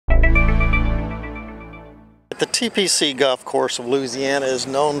The TPC golf course of Louisiana is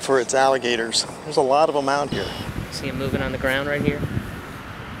known for its alligators. There's a lot of them out here. See them moving on the ground right here?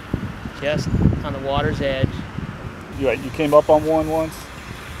 Just on the water's edge. You came up on one once?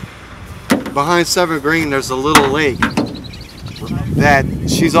 Behind 7th Green, there's a little lake that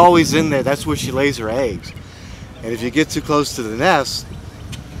she's always in there. That's where she lays her eggs. And if you get too close to the nest,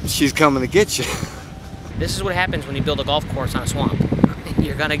 she's coming to get you. This is what happens when you build a golf course on a swamp.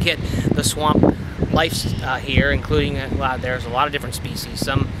 You're going to get the swamp life here, including there's a lot of different species.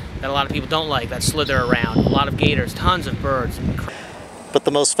 Some that a lot of people don't like that slither around. A lot of gators, tons of birds. But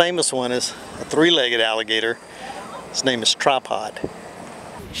the most famous one is a 3-legged alligator. His name is Tripod.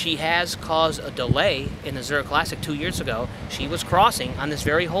 She has caused a delay in the Zurich Classic 2 years ago. She was crossing on this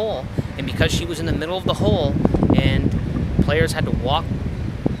very hole, and because she was in the middle of the hole and players had to walk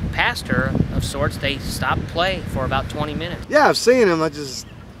past her of sorts, they stopped play for about 20 minutes. Yeah, I've seen him. I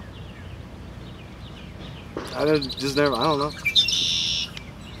don't know.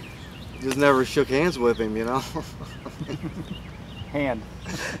 Just never shook hands with him, you know. Hand.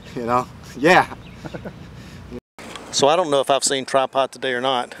 You know, yeah. So I don't know if I've seen Tripod today or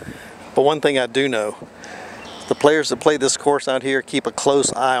not, but one thing I do know, the players that play this course out here keep a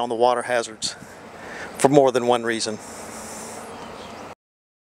close eye on the water hazards for more than one reason.